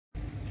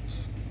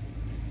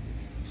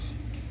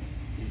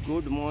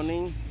Good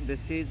morning,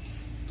 this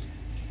is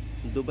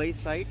Dubai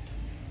site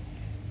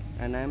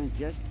and I am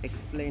just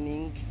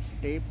explaining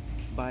step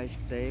by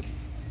step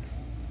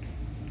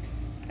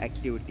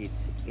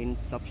activities in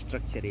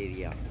substructure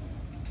area.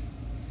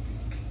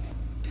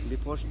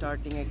 Before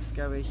starting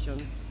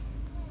excavations,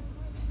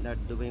 that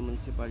Dubai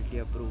municipality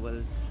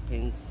approvals,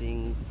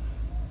 fencings,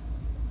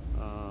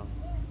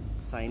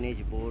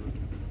 signage board,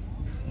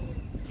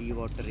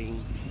 dewatering.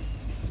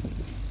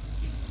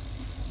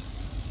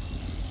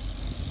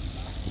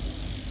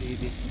 See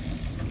this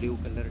blue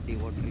color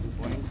dewatering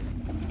point,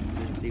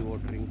 this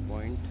dewatering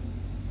point.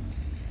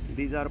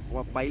 These are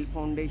pile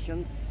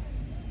foundations.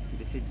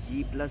 This is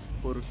G plus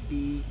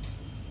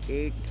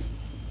 48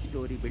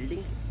 story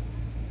building.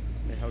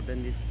 They have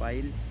done these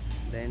piles.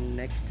 Then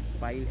next,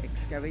 pile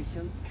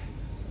excavations.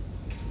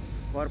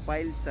 For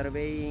pile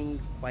surveying,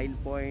 pile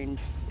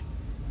points,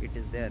 it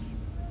is there.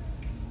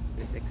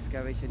 This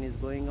excavation is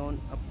going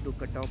on up to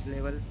cutoff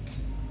level.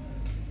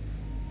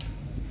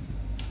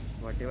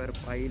 Whatever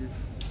pile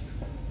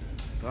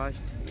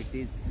cast, it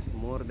is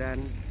more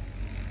than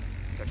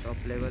cutoff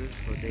level,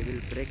 so they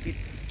will break it,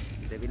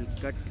 they will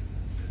cut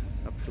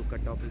up to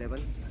cutoff level.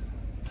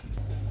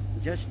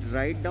 Just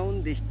write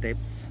down these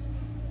steps,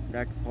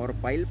 that for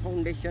pile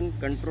foundation,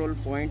 control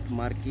point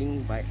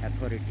marking by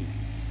authority,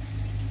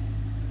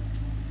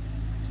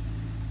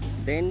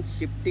 then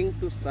shifting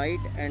to site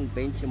and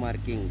bench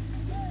marking,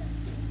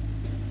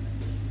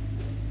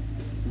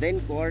 then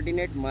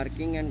coordinate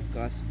marking and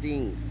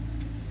casting,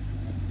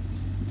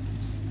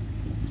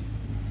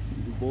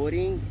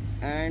 boring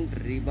and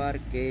rebar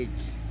cage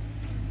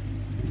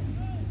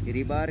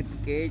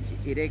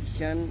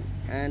erection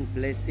and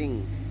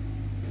placing,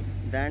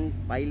 then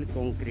pile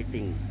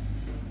concreting.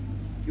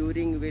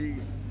 Curing will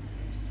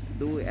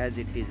do as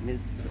it is,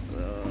 means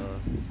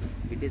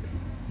it is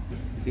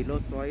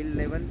below soil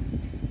level,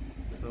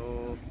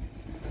 so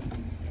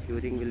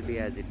curing will be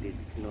as it is,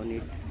 no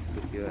need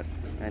to cure.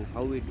 And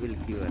how it will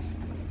cure,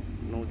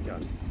 no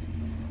chance.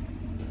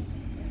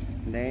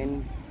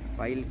 Then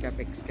pile cap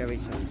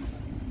excavations.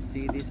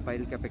 See, this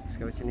pile cap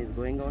excavation is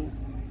going on.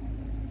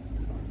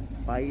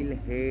 Pile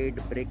head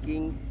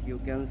breaking, you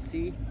can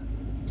see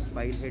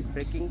pile head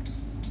breaking.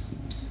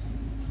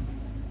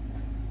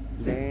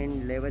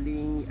 Then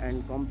leveling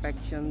and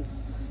compactions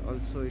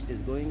also it is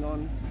going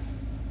on.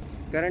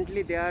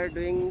 Currently they are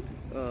doing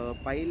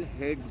pile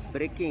head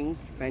breaking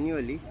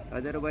manually.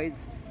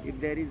 Otherwise, if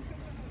there is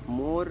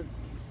more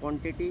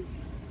quantity,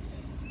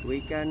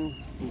 we can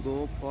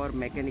go for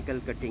mechanical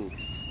cutting,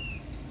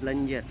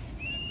 plunger.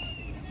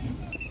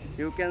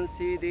 You can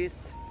see this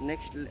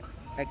next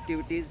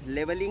activities,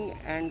 leveling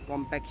and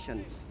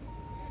compactions.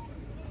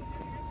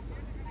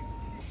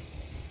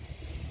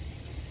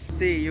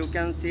 See, you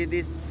can see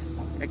this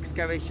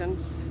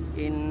excavations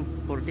in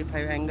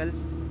 45 angle,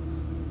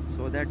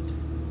 so that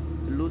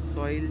loose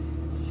soil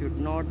should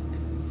not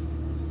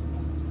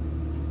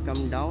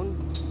come down.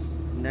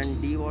 Then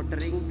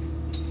dewatering,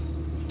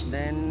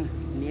 then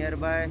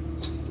nearby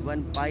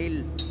one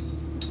pile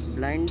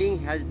blinding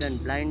has done.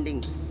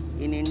 Blinding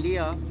in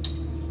India,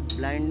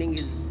 blinding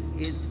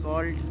is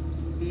called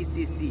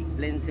PCC,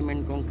 plain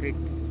cement concrete,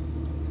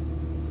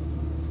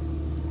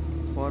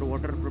 for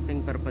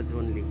waterproofing purpose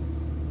only.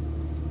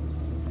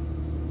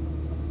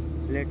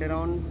 Later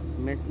on,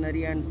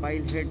 masonry and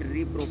pile head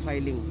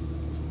reprofiling.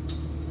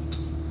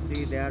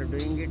 See, they are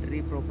doing it,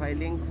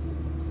 reprofiling.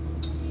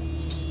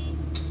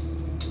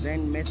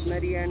 Then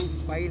masonry and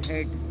pile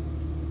head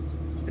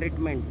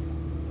treatment.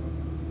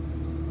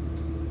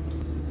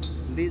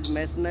 This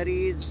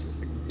masonry is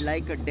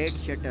like a dead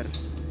shutter,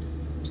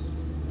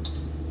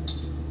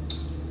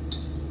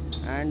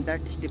 and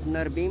that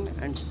stiffener beam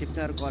and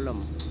stiffener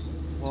column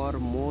for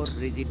more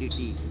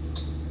rigidity.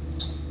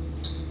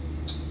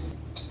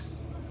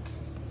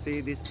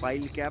 See this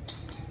pile cap,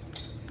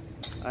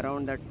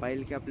 around that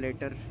pile cap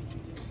later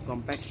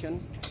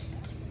compaction,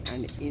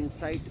 and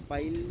inside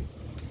pile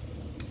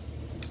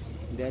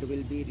there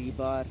will be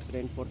rebar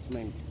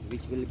reinforcement,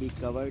 which will be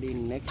covered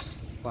in next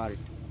part.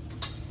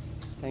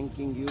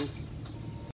 Thanking you.